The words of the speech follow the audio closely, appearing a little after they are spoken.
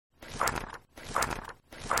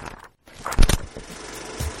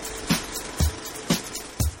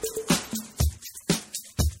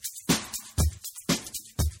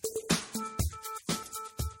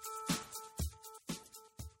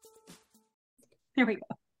Here we go.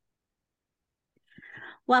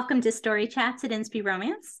 Welcome to Story Chats at Inspi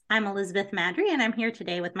Romance. I'm Elizabeth Madry, and I'm here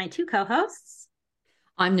today with my two co-hosts.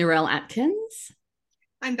 I'm Narelle Atkins.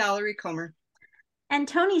 I'm Valerie Comer. And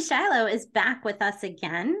Toni Shiloh is back with us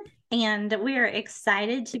again, and we are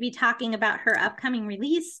excited to be talking about her upcoming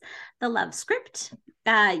release, The Love Script.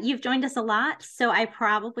 You've joined us a lot, so I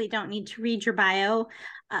probably don't need to read your bio,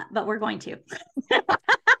 but we're going to.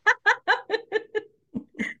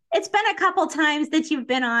 It's been a couple times that you've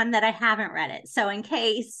been on that I haven't read it. So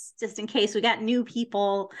just in case we got new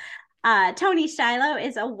people, Toni Shiloh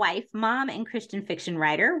is a wife, mom, and Christian fiction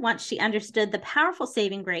writer. Once she understood the powerful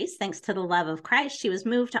saving grace, thanks to the love of Christ, she was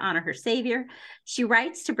moved to honor her Savior. She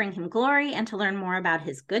writes to bring him glory and to learn more about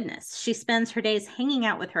his goodness. She spends her days hanging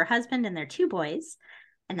out with her husband and their two boys,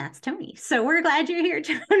 and that's Toni. So we're glad you're here,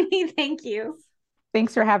 Toni. Thank you.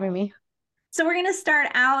 Thanks for having me. So we're going to start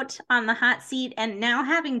out on the hot seat, and now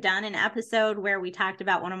having done an episode where we talked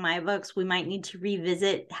about one of my books, we might need to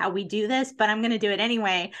revisit how we do this, but I'm going to do it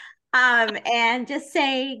anyway. And just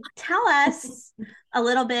tell us a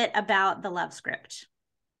little bit about The Love Script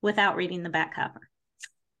without reading the back cover.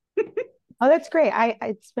 Oh, that's great.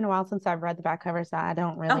 It's been a while since I've read the back cover, so I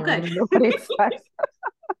don't really remember what it says.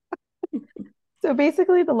 So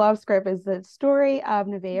basically, The Love Script is the story of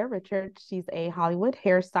Nevaeh Richards. She's a Hollywood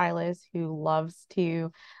hairstylist who loves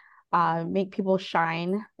to make people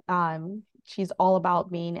shine. She's all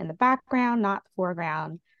about being in the background, not the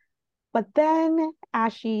foreground. But then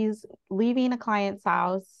as she's leaving a client's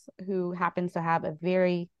house who happens to have a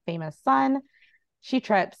very famous son, she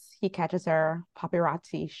trips, he catches her,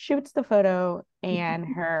 paparazzi shoots the photo, and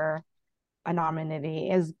her anonymity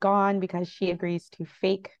is gone because she agrees to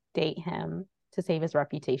fake date him to save his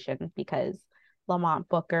reputation, because Lamont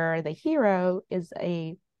Booker, the hero,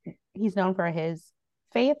 he's known for his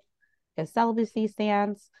faith, his celibacy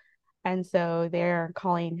stance, and so they're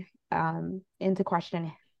calling into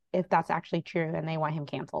question if that's actually true, and they want him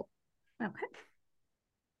canceled. Okay.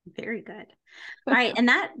 Very good. All right. And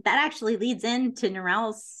that actually leads into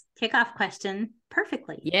Narelle's kickoff question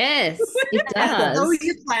perfectly. Yes, it does. Oh,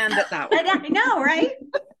 you planned it that way. I know, right?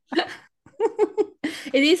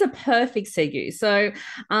 It is a perfect segue. So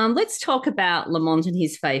let's talk about Lamont and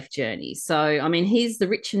his faith journey. So, I mean, he's the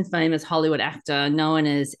rich and famous Hollywood actor known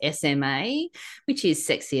as SMA, which is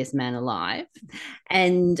Sexiest Man Alive.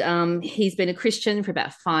 And he's been a Christian for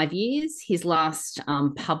about 5 years. His last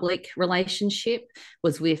public relationship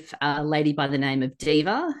was with a lady by the name of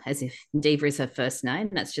Diva, as if Diva is her first name.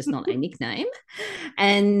 That's just not a nickname.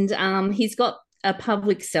 And he's got a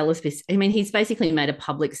public celibacy. I mean, he's basically made a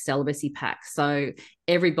public celibacy pact. So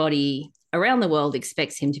everybody around the world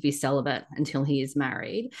expects him to be celibate until he is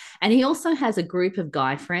married. And he also has a group of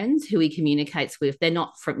guy friends who he communicates with. They're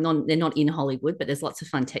not in Hollywood, but there's lots of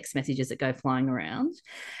fun text messages that go flying around.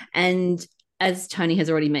 And as Toni has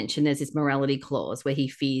already mentioned, there's this morality clause where he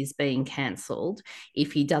fears being cancelled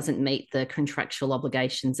if he doesn't meet the contractual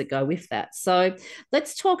obligations that go with that. So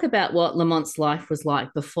let's talk about what Lamont's life was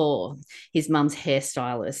like before his mum's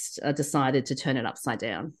hairstylist decided to turn it upside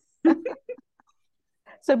down.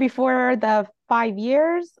 So before the 5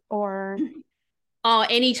 years, or? Oh,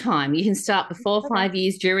 anytime. You can start before 5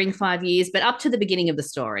 years, during 5 years, but up to the beginning of the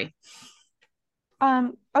story.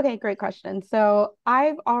 Okay, great question. So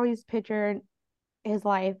I've always pictured his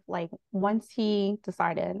life like once he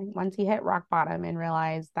hit rock bottom and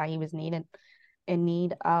realized that he was in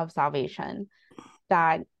need of salvation,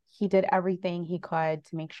 that he did everything he could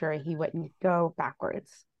to make sure he wouldn't go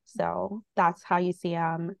backwards. So that's how you see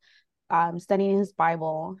him studying his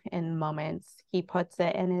Bible in moments. He puts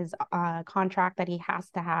it in his contract that he has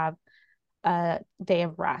to have a day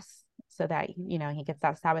of rest so that, he gets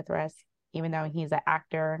that Sabbath rest, even though he's an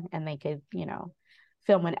actor and they could,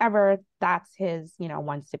 film whenever. That's his,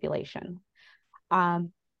 one stipulation. Not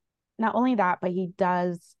only that, but he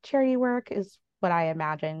does charity work, is what I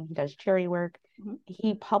imagine. He does charity work. Mm-hmm.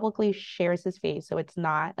 He publicly shares his faith, so it's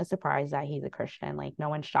not a surprise that he's a Christian. Like, no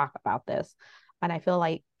one's shocked about this. And I feel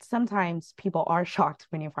like sometimes people are shocked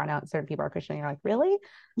when you find out certain people are Christian. You're like, really?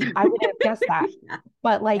 I wouldn't have guessed that.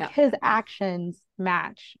 But his actions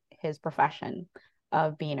match his profession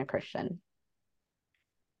of being a Christian.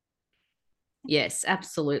 Yes,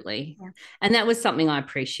 absolutely. Yeah. And that was something I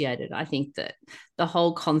appreciated. I think that the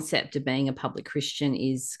whole concept of being a public Christian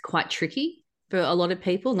is quite tricky for a lot of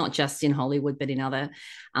people, not just in Hollywood, but in other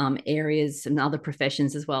areas and other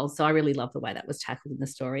professions as well. So I really love the way that was tackled in the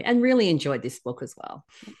story and really enjoyed this book as well.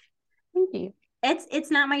 Thank you.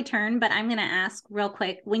 It's not my turn, but I'm going to ask real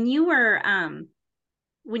quick. When you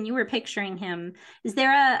were picturing him, is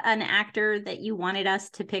there an actor that you wanted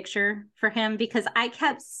us to picture for him? Because I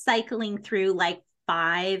kept cycling through like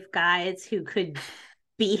 5 guys who could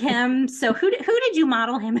be him. So who did you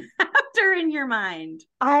model him after in your mind?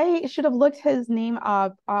 I should have looked his name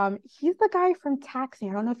up. He's the guy from Taxi.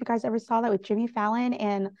 I don't know if you guys ever saw that with Jimmy Fallon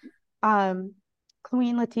and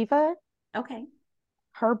Queen Latifah. Okay.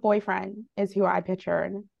 Her boyfriend is who I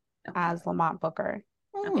pictured Okay. as Lamont Booker.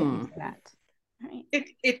 Hmm. All right.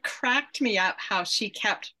 It cracked me up how she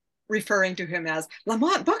kept referring to him as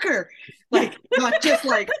Lamont Booker, like not just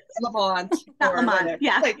like Lamont Not or Lamont, whatever.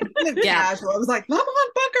 yeah. Like Yeah. casual. I was like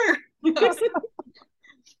Lamont Booker.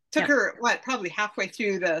 Took Yep. her probably halfway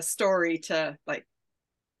through the story to like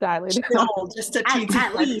Dialed it chill down. just a At, teensy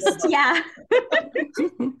at bit. least, yeah.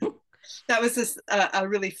 That was just a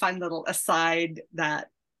really fun little aside that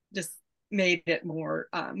just made it more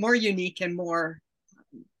unique and more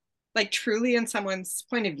like truly in someone's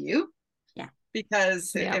point of view. Yeah.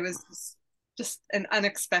 Because Yeah. it was just an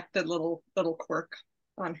unexpected little quirk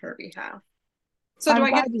on her behalf. So do I'm I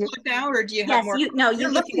get glad to you- talk now, or do you have Yes, more? you You're get to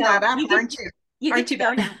looking go. that up, You get, aren't you? you Aren't get to you,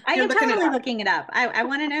 go Beth? now. I You're am looking it totally up. looking it up. I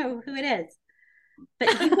want to know who it is.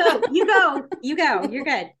 But you go, you go, you go. You're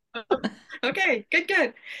good. Okay,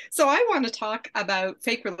 good. So I want to talk about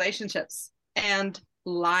fake relationships and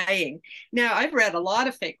lying. Now, I've read a lot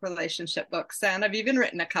of fake relationship books, and I've even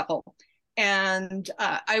written a couple. And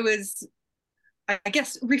I was, I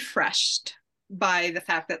guess, refreshed by the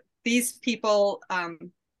fact that these people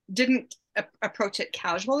didn't approach it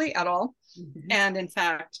casually at all. Mm-hmm. And in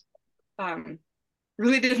fact,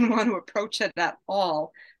 really didn't want to approach it at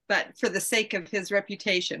all, but for the sake of his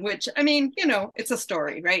reputation, which, I mean, it's a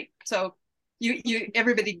story, right? So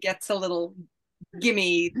everybody gets a little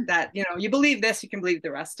gimme that, you believe this, you can believe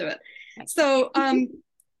the rest of it. So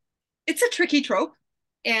it's a tricky trope.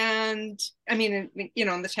 And I mean,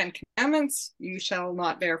 in the 10 Commandments, you shall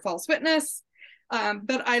not bear false witness.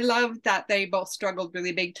 But I love that they both struggled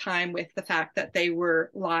really big time with the fact that they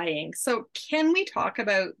were lying. So can we talk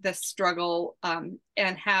about the struggle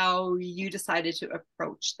and how you decided to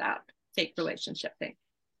approach that fake relationship thing?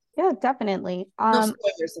 Yeah, definitely. No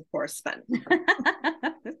spoilers, of course, but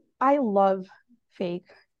I love fake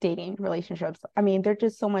dating relationships. I mean, they're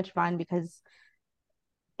just so much fun because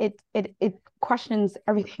it questions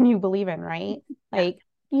everything you believe in, right? Like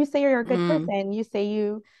you say you're a good person, you say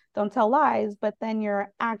you don't tell lies, but then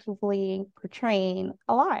you're actively portraying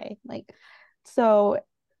a lie. Like, so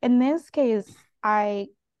in this case, I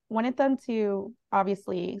wanted them to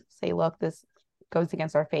obviously say, look, this goes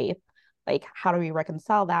against our faith. Like, how do we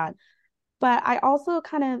reconcile that? But I also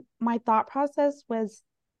my thought process was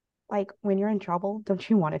like, when you're in trouble, don't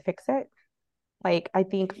you want to fix it? Like, I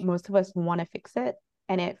think most of us want to fix it,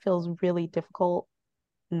 and it feels really difficult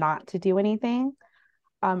not to do anything.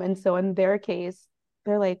 And so in their case,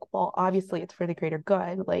 they're like, well, obviously it's for the greater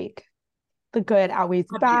good. Like, the good outweighs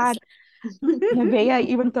the bad. Nevaeh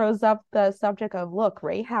even throws up the subject of, look,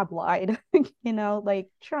 Rahab lied, like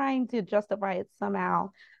trying to justify it somehow.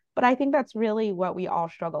 But I think that's really what we all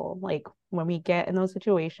struggle. Like, when we get in those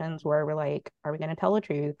situations where we're like, are we going to tell the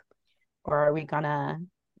truth? Or are we going to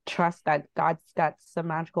trust that God's got some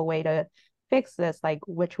magical way to fix this? Like,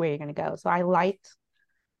 which way are you going to go? So I liked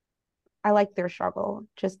their struggle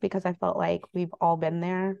just because I felt like we've all been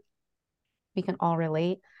there. We can all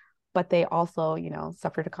relate, but they also,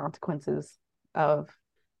 suffer the consequences of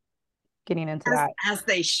getting into that. As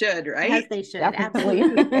they should, right? As they should, Definitely.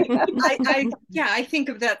 absolutely. I think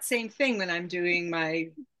of that same thing when I'm doing my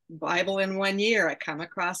Bible in 1 year. I come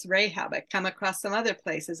across Rahab, I come across some other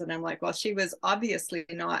places, and I'm like, well, she was obviously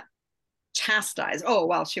not chastised. Oh,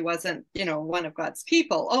 well, she wasn't, one of God's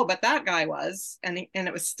people. Oh, but that guy was, and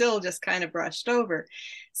it was still just kind of brushed over.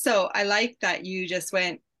 So I like that you just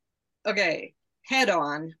went, okay, head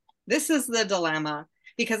on. This is the dilemma,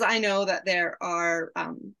 because I know that there are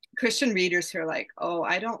Christian readers who are like, oh,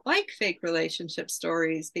 I don't like fake relationship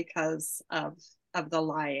stories because of the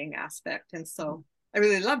lying aspect. And so I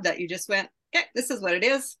really love that you just went, okay, this is what it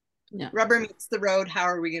is. Yeah. Rubber meets the road. How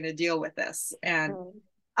are we going to deal with this? And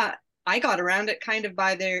I got around it kind of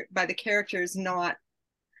by the characters not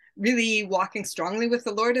really walking strongly with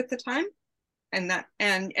the Lord at the time. And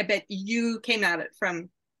I bet you came at it from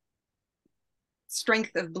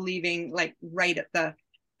strength of believing, like right at the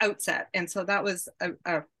outset. And so that was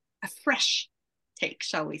a fresh take,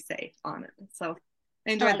 shall we say, on it. So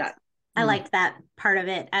I enjoyed that. I liked that part of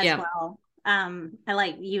it as well. I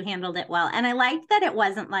like you handled it well. And I liked that it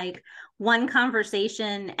wasn't like one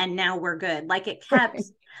conversation and now we're good. Like it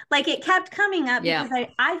kept coming up because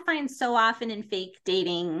I find so often in fake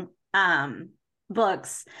dating,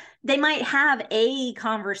 books, they might have a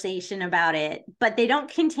conversation about it, but they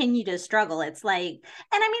don't continue to struggle. It's like,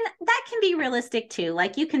 and I mean, that can be realistic too.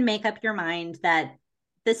 Like you can make up your mind that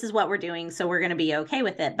this is what we're doing, so we're going to be okay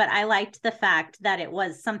with it. But I liked the fact that it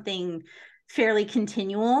was something fairly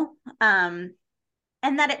continual, and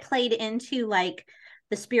that it played into like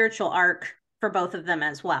the spiritual arc for both of them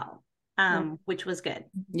as well, which was good.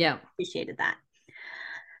 Yeah. Appreciated that.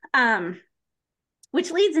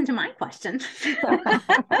 Which leads into my question.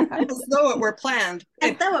 As though it were planned.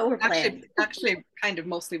 As though it were planned. Actually, kind of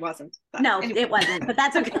mostly wasn't. No, anyway. It wasn't, but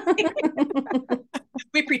that's okay.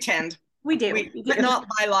 We pretend. We do. But not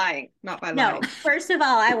by lying. Not by lying. No, first of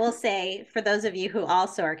all, I will say, for those of you who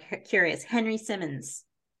also are curious, Henry Simmons.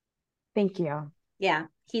 Thank you. Yeah,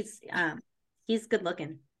 he's good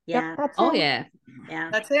looking. Yeah. Yep, Yeah.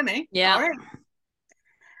 That's him, eh? Yeah. All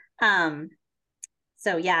right.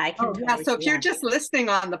 So yeah, I can. So if you're just listening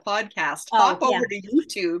on the podcast, hop over to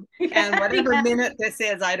YouTube and whatever minute this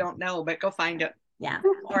is, I don't know, but go find it. Yeah,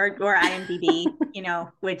 or IMDb,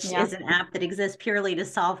 which is an app that exists purely to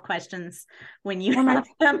solve questions when you have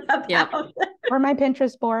them about. Or my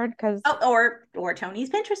Pinterest board, because or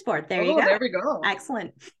Toni's Pinterest board. There you go. There we go.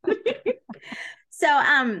 Excellent. So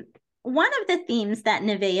one of the themes that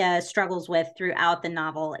Nevaeh struggles with throughout the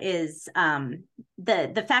novel is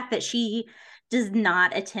the fact that she does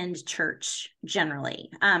not attend church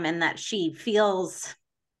generally, and that she feels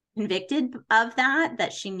convicted of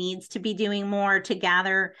that she needs to be doing more to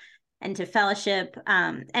gather and to fellowship.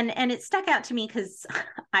 And it stuck out to me because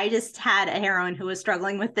I just had a heroine who was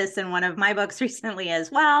struggling with this in one of my books recently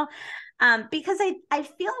as well. Because I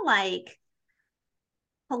feel like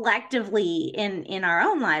collectively in our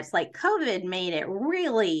own lives, like COVID made it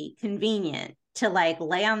really convenient to like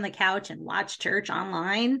lay on the couch and watch church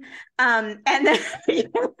online. And then,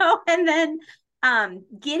 and then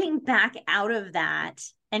getting back out of that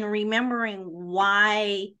and remembering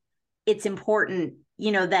why it's important,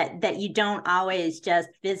 that you don't always just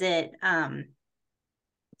visit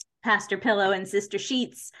Pastor Pillow and Sister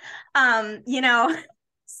Sheets, so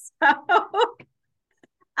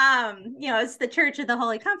it's the Church of the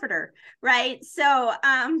Holy Comforter, right? So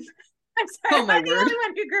I'm sorry, I'm the only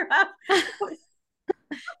one who grew up.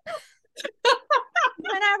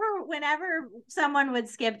 Whenever someone would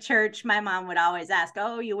skip church, my mom would always ask,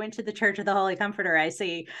 "Oh, you went to the Church of the Holy Comforter, I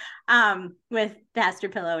see," with Pastor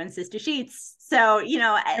Pillow and Sister Sheets. So,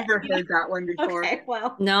 I've never heard that one before. Okay,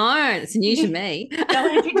 well, no, it's news to me. Go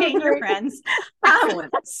entertain your friends.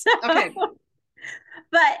 Okay.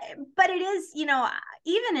 But it is,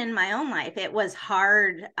 even in my own life, it was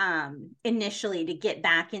hard initially to get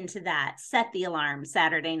back into that, set the alarm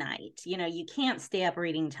Saturday night. You can't stay up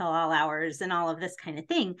reading till all hours and all of this kind of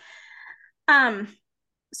thing.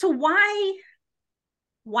 So why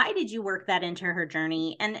did you work that into her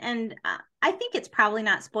journey? And I think it's probably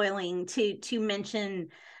not spoiling to mention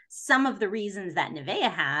some of the reasons that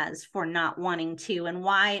Nevaeh has for not wanting to, and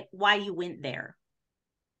why you went there.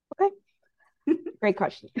 Okay. Great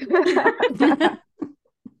question.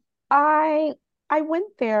 I went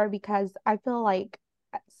there because I feel like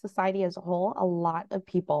society as a whole, a lot of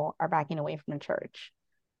people are backing away from the church.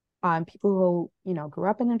 People who, grew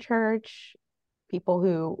up in the church, people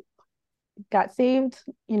who got saved,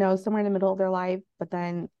 somewhere in the middle of their life, but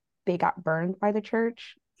then they got burned by the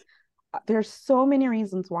church. There's so many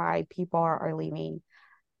reasons why people are leaving.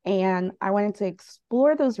 And I wanted to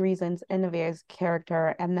explore those reasons in Nevaeh's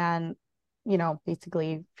character, and then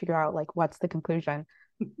basically figure out like what's the conclusion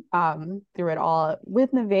through it all.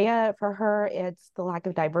 With Nevaeh, for her, it's the lack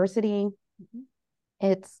of diversity.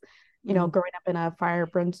 It's growing up in a fire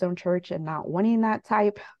brimstone church and not wanting that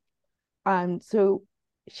type. So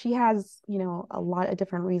she has a lot of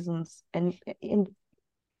different reasons, and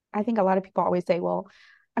I think a lot of people always say, well,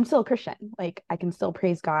 I'm still a Christian, like I can still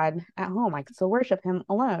praise God at home, I can still worship him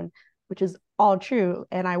alone, which is all true.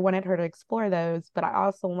 And I wanted her to explore those, but I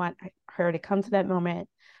also want her to come to that moment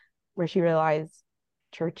where she realized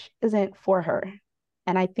church isn't for her.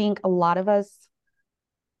 And I think a lot of us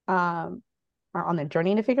are on the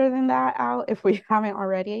journey to figuring that out if we haven't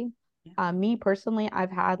already. Me personally,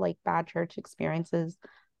 I've had like bad church experiences,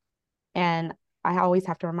 and I always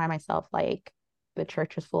have to remind myself like the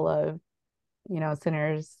church is full of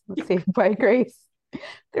sinners saved by grace.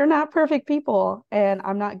 They're not perfect people, and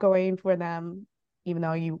I'm not going for them, even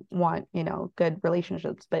though you want, good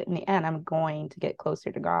relationships. But in the end, I'm going to get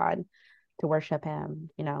closer to God, to worship him,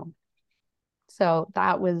 So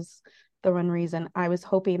that was the one reason. I was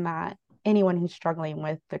hoping that anyone who's struggling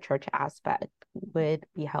with the church aspect would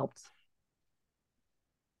be helped.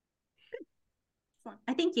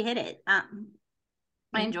 I think you hit it.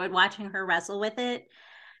 I enjoyed watching her wrestle with it.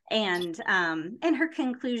 And her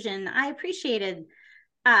conclusion, I appreciated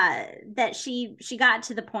that she got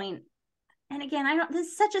to the point. And again, this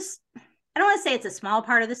is such a, I don't want to say it's a small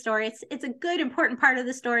part of the story. It's a good, important part of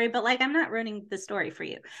the story, but like, I'm not ruining the story for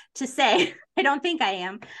you to say, I don't think I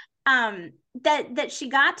am. That she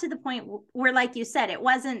got to the point where, like you said, it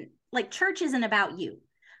wasn't like, church isn't about you.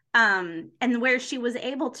 And where she was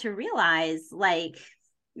able to realize, like,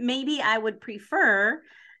 maybe I would prefer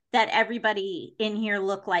that everybody in here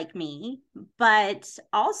look like me, but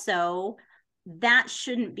also that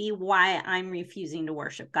shouldn't be why I'm refusing to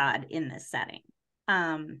worship God in this setting.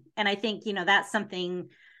 And I think, that's something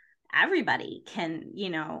everybody can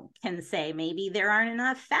say. Maybe there aren't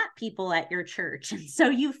enough fat people at your church, and so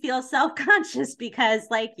you feel self-conscious because,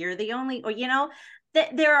 like, you're the only, or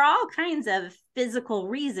there are all kinds of physical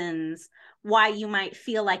reasons why you might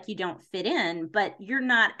feel like you don't fit in, but you're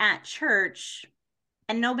not at church,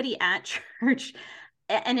 and nobody at church,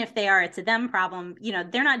 and if they are, it's a them problem.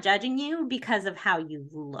 They're not judging you because of how you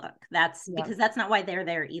look. Because that's not why they're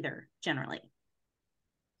there either, generally.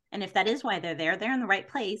 And if that is why they're there, they're in the right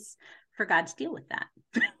place for God to deal with that.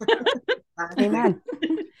 Amen.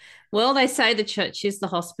 Well, they say the church is the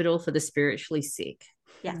hospital for the spiritually sick.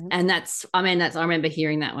 Yeah. And I remember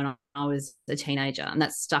hearing that when I was a teenager, and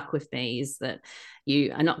that stuck with me, is that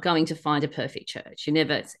you are not going to find a perfect church. You're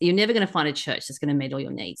never going to find a church that's going to meet all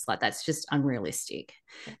your needs. Like, that's just unrealistic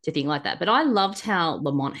to think like that. But I loved how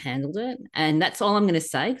Lamont handled it. And that's all I'm going to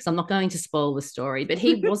say, because I'm not going to spoil the story, but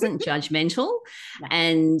he wasn't judgmental,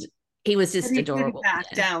 and he was just adorable. Didn't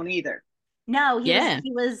back down either. No,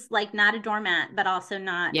 he was like not a doormat, but also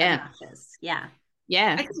not obnoxious. Yeah.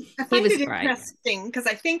 Yeah, I find it interesting because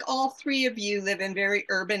I think all three of you live in very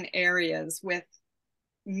urban areas with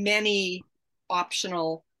many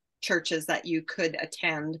optional churches that you could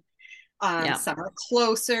attend. Some are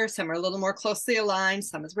closer, some are a little more closely aligned,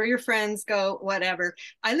 some is where your friends go, whatever.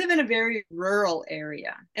 I live in a very rural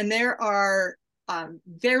area, and there are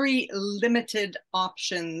very limited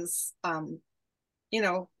options,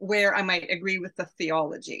 where I might agree with the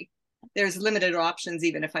theology. There's limited options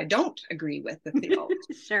even if I don't agree with the theology.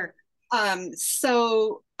 Sure.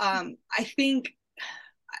 So I think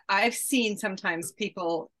I've seen sometimes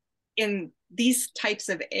people in these types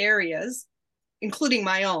of areas, including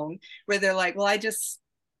my own, where they're like, well, I just,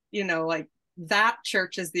 like, that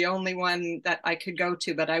church is the only one that I could go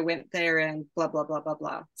to, but I went there and blah, blah, blah, blah,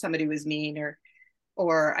 blah. Somebody was mean,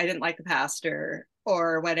 or I didn't like the pastor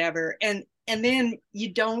or whatever. And then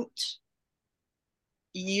you don't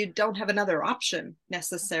have another option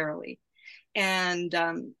necessarily. And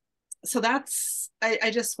so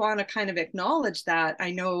I just want to kind of acknowledge that.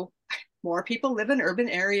 I know more people live in urban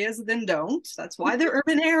areas than don't. That's why they're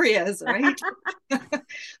urban areas, right?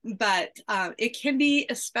 But it can be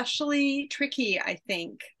especially tricky, I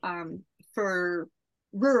think, for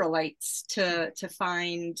ruralites to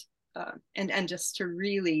find and just to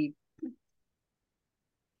really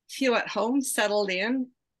feel at home, settled in.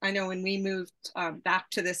 I know when we moved back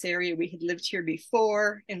to this area, we had lived here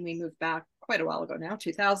before, and we moved back quite a while ago now,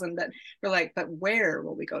 2000, but we're like, but where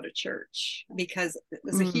will we go to church? Because it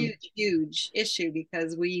was a huge, huge issue,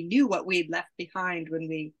 because we knew what we'd left behind when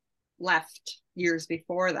we left years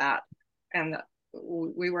before that. And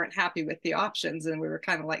we weren't happy with the options, and we were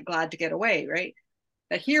kind of like glad to get away, right?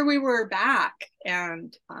 But here we were back,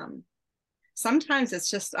 and sometimes it's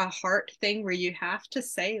just a heart thing where you have to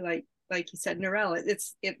say, like you said, Narelle,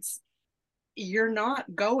 it's you're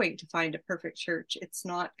not going to find a perfect church. It's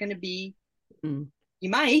not going to be, you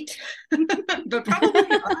might, but probably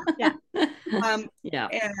not.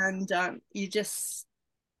 And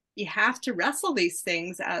you have to wrestle these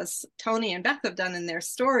things, as Toni and Beth have done in their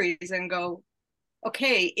stories, and go,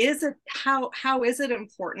 okay, how is it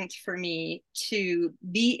important for me to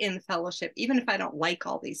be in fellowship, even if I don't like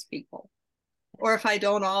all these people, or if I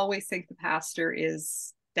don't always think the pastor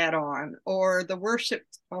is dead on, or the worship,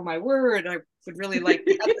 oh my word, I would really like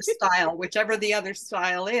the other style, whichever the other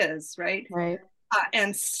style is, right?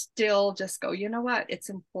 And still just go, you know what, it's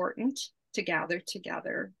important to gather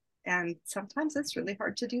together, and sometimes it's really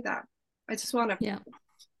hard to do that. I just want to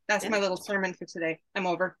that's my little sermon for today. I'm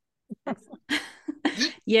over.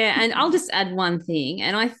 And I'll just add one thing,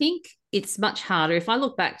 and I think it's much harder if I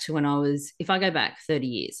look back to if I go back 30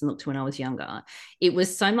 years and look to when I was younger, it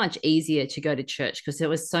was so much easier to go to church because there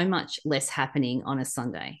was so much less happening on a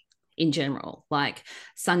Sunday. in general. Like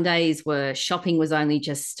shopping was only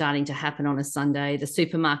just starting to happen on a Sunday. The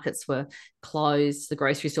supermarkets were closed. The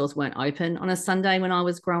grocery stores weren't open on a Sunday when I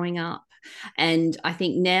was growing up. And I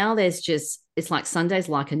think now it's like Sunday's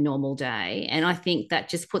like a normal day. And I think that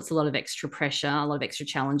just puts a lot of extra pressure, a lot of extra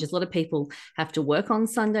challenges. A lot of people have to work on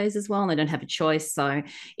Sundays as well, and they don't have a choice. So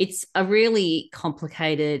it's a really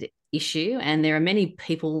complicated issue. And there are many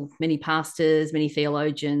people, many pastors, many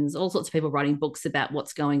theologians, all sorts of people writing books about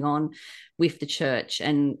what's going on with the church.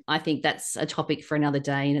 And I think that's a topic for another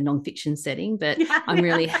day in a nonfiction setting. But I'm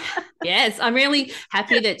really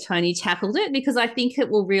happy that Toni tackled it, because I think it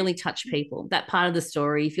will really touch people. That part of the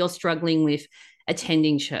story, if you're struggling with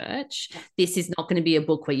attending church, this is not going to be a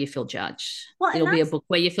book where you feel judged. Well, it'll be a book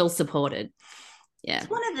where you feel supported. Yeah. It's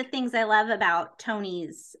one of the things I love about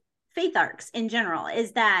Toni's faith arcs in general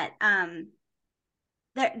is that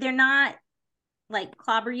they're not like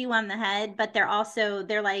clobber you on the head, but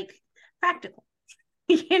they're like practical.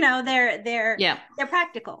 They're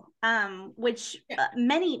practical. Which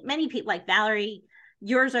many people, like Valerie,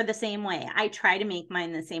 yours are the same way. I try to make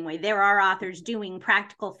mine the same way. There are authors doing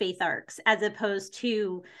practical faith arcs as opposed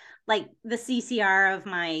to like the CCR of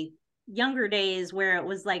my younger days where it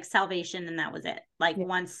was like salvation and that was it. Like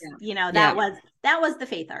once, that was the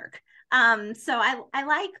faith arc. So I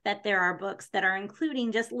like that there are books that are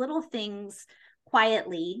including just little things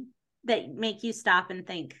quietly that make you stop and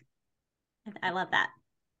think. I love that.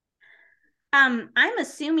 I'm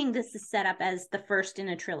assuming this is set up as the first in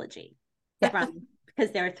a trilogy.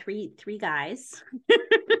 Because there are three guys.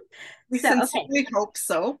 We sincerely hope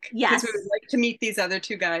so. Yes. Because we would like to meet these other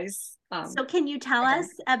two guys. So can you tell us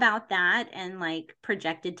about that and like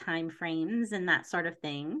projected time frames and that sort of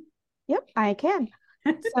thing? Yep, I can.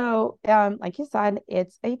 So, like you said,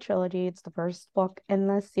 it's a trilogy. It's the first book in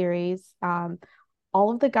the series.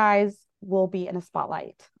 All of the guys will be in a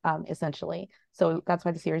spotlight, essentially. So that's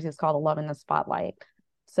why the series is called Love in the Spotlight.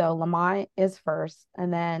 So Lamont is first,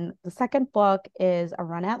 and then the second book is A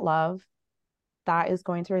Run at Love. That is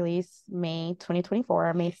going to release May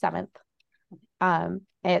 2024, May 7th.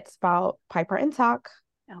 It's about Piper and Tuck.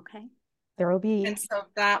 Okay. There will be, and so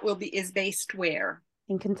that is based where?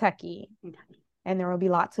 In Kentucky. And there will be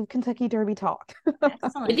lots of Kentucky Derby talk.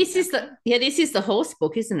 Excellent. This is the horse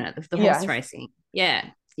book, isn't it? The horse racing.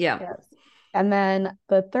 Yeah. Yes. And then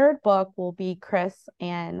the third book will be Chris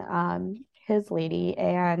and his lady,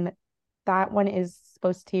 and that one is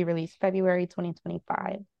supposed to release February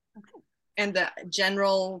 2025. Okay. And the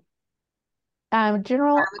general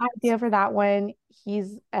idea for that one,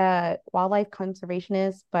 he's a wildlife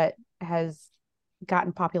conservationist, but has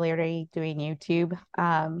gotten popularity doing YouTube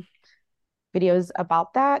videos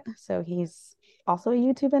about that. So he's also a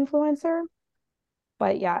YouTube influencer.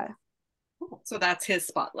 But yeah. So that's his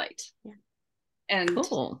spotlight. Yeah. And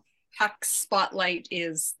Tuck's spotlight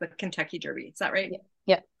is the Kentucky Derby. Is that right?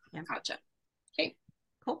 Yeah. Gotcha. Okay.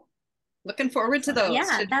 Cool. Looking forward to those.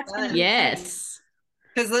 Yeah, that's yes.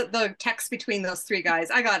 Because the text between those three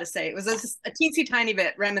guys, I gotta say, it was a teensy tiny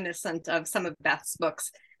bit reminiscent of some of Beth's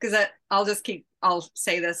books. Because I'll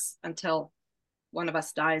say this until one of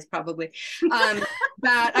us dies, probably.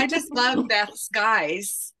 That I just love Beth's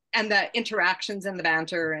guys and the interactions and the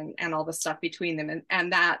banter and all the stuff between them,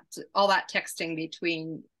 and that all that texting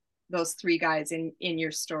between those three guys in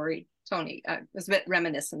your story, Toni, was a bit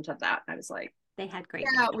reminiscent of that. I was like, they had great.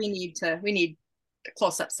 Yeah, we need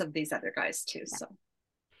close-ups of these other guys too.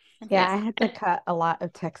 Yeah. So I had to cut a lot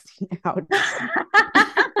of texting out.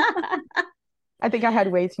 I think I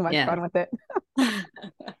had way too much fun with it.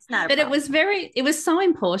 But it was so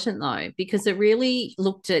important though, because it really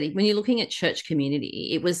looked at, when you're looking at church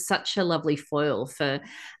community, it was such a lovely foil for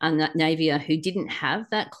Navia, who didn't have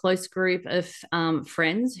that close group of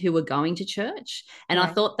friends who were going to church. And I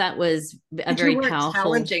thought that was a very powerful,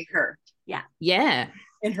 challenging her. Yeah.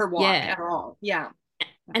 In her walk at all. Yeah.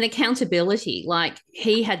 And accountability, like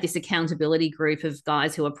he had this accountability group of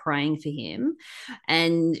guys who are praying for him,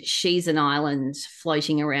 and she's an island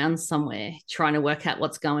floating around somewhere trying to work out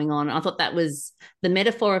what's going on. I thought that was the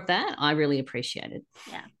metaphor of that. I really appreciated.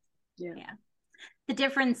 Yeah. The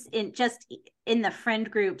difference in the friend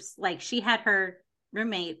groups, like she had her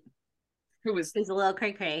roommate who's a little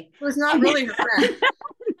cray-cray. Who's not really her friend.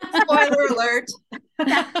 Spoiler alert.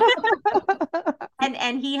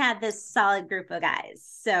 and he had this solid group of guys,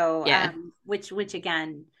 so which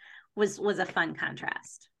again was a fun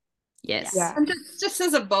contrast. And just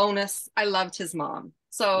as a bonus, I loved his mom,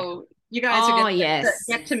 so you guys are going to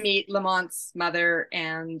get to meet Lamont's mother,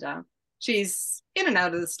 and she's in and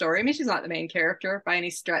out of the story. I mean, she's not the main character by any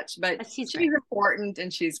stretch, but she's important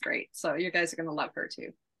and she's great, so you guys are going to love her too.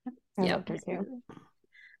 I loved her too.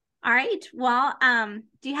 All right. Well,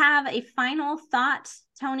 do you have a final thought,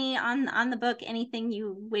 Toni, on the book? Anything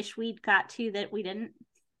you wish we'd got to that we didn't?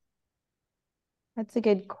 That's a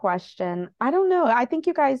good question. I don't know. I think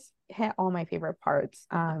you guys hit all my favorite parts.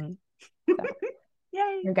 So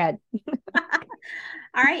Yay. you're good.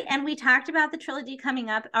 All right. And we talked about the trilogy coming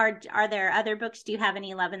up. Are there other books? Do you have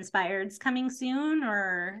any Love Inspired's coming soon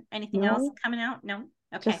or anything else coming out? No.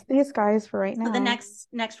 Okay. Just these guys for right now. So the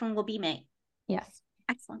next one will be May. Yes.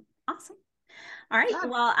 Excellent. Awesome. All right.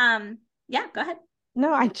 Well, yeah, go ahead.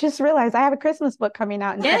 No, I just realized I have a Christmas book coming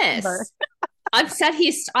out in September. I sat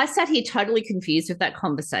here totally confused with that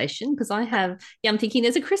conversation because I'm thinking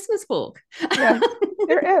there's a Christmas book. Yeah,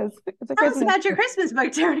 there is. It's a Tell us Christmas about your Christmas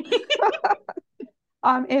book, Toni.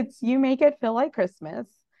 It's You Make It Feel Like Christmas.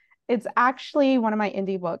 It's actually one of my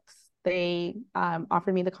indie books. They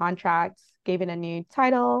offered me the contract, gave it a new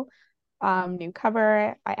title, new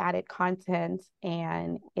cover. I added content,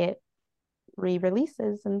 and it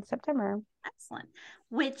re-releases in September. Excellent.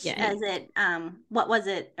 Which is it? What was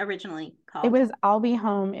it originally called? It was I'll Be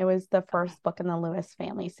Home. It was the first book in the Lewis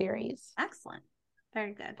family series. Excellent.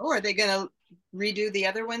 Very good. Oh, are they going to redo the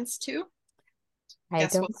other ones too? I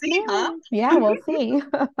Guess don't we'll see, huh? Yeah, we'll see.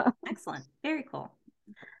 Excellent. Very cool.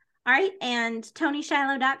 All right. And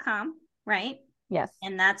ToniShiloh.com, right? Yes.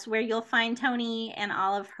 And that's where you'll find Toni and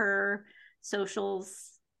all of her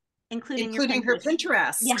socials, including her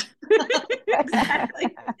Pinterest. Yeah, exactly.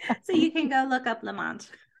 So you can go look up Lamont.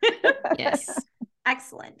 Yes.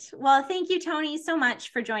 Excellent. Well, thank you, Toni, so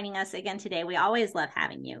much for joining us again today. We always love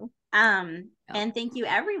having you. And thank you,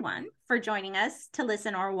 everyone, for joining us to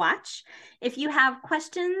listen or watch. If you have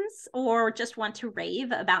questions or just want to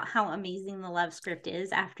rave about how amazing the Love script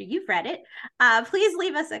is after you've read it, please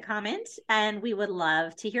leave us a comment, and we would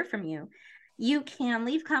love to hear from you. You can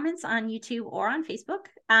leave comments on YouTube or on Facebook.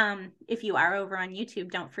 If you are over on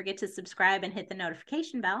YouTube, don't forget to subscribe and hit the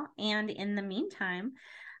notification bell. And in the meantime,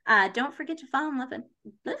 don't forget to fall in love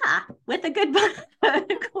with a good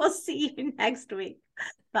book. We'll see you next week.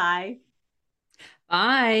 Bye.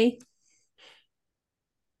 Bye.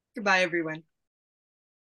 Goodbye, everyone.